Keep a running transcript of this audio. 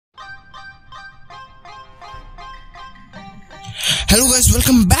Hello guys,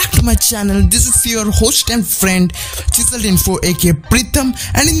 welcome back to my channel. This is your host and friend Chiseled Info aka Pritham,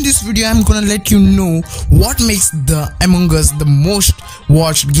 and in this video I'm gonna let you know what makes the Among Us the most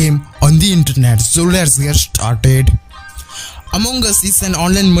watched game on the internet. So let's get started. Among Us is an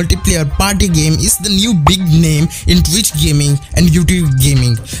online multiplayer party game. Is the new big name in Twitch gaming and YouTube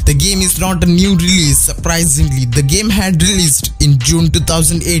gaming. The game is not a new release. Surprisingly, the game had released in June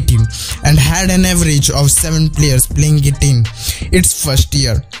 2018 and had an average of 7 players playing it in its first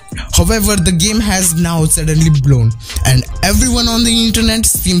year. However, the game has now suddenly blown and everyone on the internet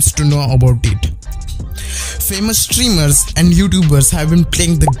seems to know about it. Famous streamers and YouTubers have been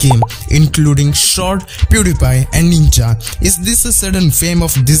playing the game, including Short, PewDiePie and Ninja. Is this a sudden fame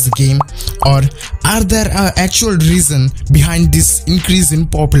of this game, or are there an actual reason behind this increase in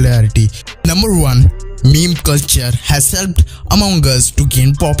popularity? Number 1. Meme culture has helped Among Us to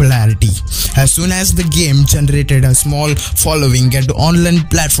gain popularity. As soon as the game generated a small following and online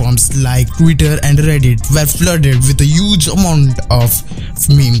platforms like Twitter and Reddit were flooded with a huge amount of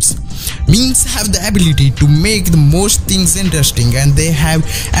memes. Memes have the ability to make the most things interesting, and they have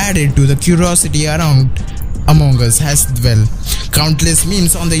added to the curiosity around Among Us as well. Countless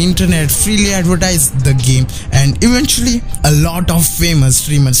memes on the internet freely advertised the game, and eventually a lot of famous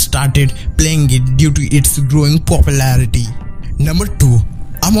streamers started playing it due to its growing popularity. Number 2.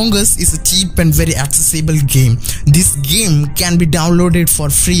 Among Us is a cheap and very accessible game. This game can be downloaded for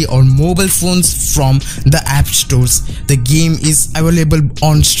free on mobile phones from the app stores. The game is available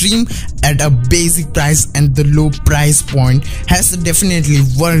on Steam at a basic price, and the low price point has definitely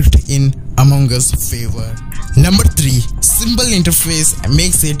worked in Among Us' favor. Number 3. Simple interface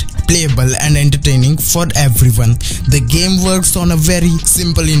makes it playable and entertaining for everyone. The game works on a very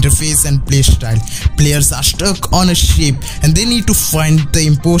simple interface and playstyle. Players are stuck on a ship and they need to find the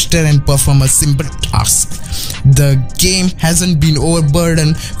imposter and perform a simple task. The game hasn't been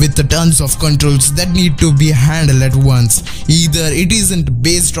overburdened with the tons of controls that need to be handled at once. Either it isn't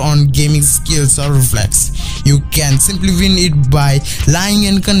based on gaming skills or reflex. You can simply win it by lying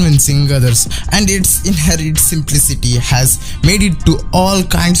and convincing others, and its inherent simplicity has made it to all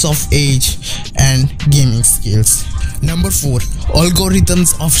kinds of age and gaming skills. Number 4.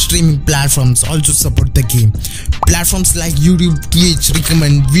 Algorithms of streaming platforms also support the game. Platforms like YouTube, Twitch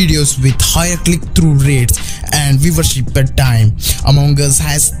recommend videos with higher click-through rates and viewership per time. Among Us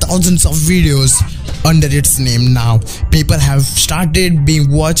has thousands of videos under its name now. People have started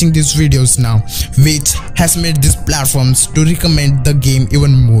watching these videos now, which has made these platforms to recommend the game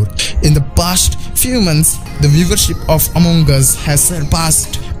even more. In the past few months, the viewership of Among Us has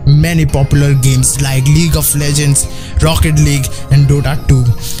surpassed many popular games like League of Legends, Rocket League and Dota 2.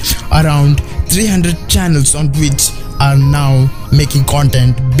 Around 300 channels on Twitch are now making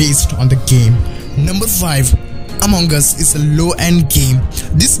content based on the game. Number 5. Among Us is a low-end game.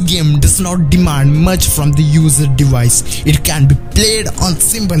 This game does not demand much from the user device. It can be played on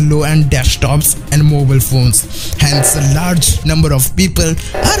simple low-end desktops and mobile phones. Hence, a large number of people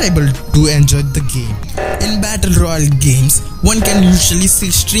are able to enjoy the game. In Battle Royale games, one can usually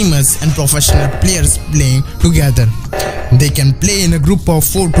see streamers and professional players playing together. They can play in a group of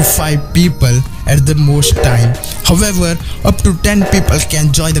 4 to 5 people at the most time. However, up to 10 people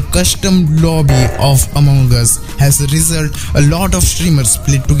can join the custom lobby of Among Us. As a result, a lot of streamers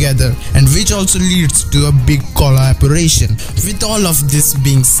play together, and which also leads to a big collaboration. With all of this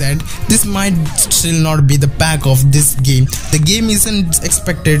being said, this might still not be the pack of this game. The game isn't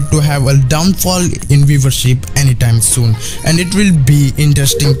expected to have a downfall in viewership anytime soon, and it will be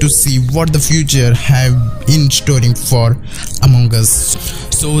interesting to see what the future have in storing for Among Us.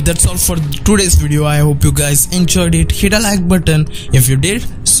 So that's all for today's video. I hope you guys enjoyed it. Hit a like button if you did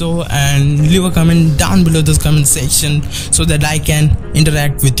so, and leave a comment down below this comment section so that I can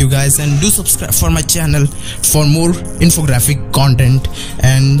interact with you guys, and do subscribe for my channel for more infographic content.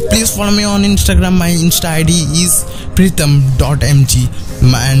 And please follow me on Instagram. My Insta ID is pritham.mg,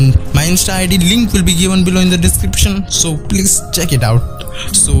 and my Insta ID link will be given below in the description, so please check it out.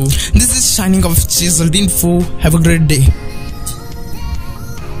 So this is signing off, Chiseled Info. Have a great day.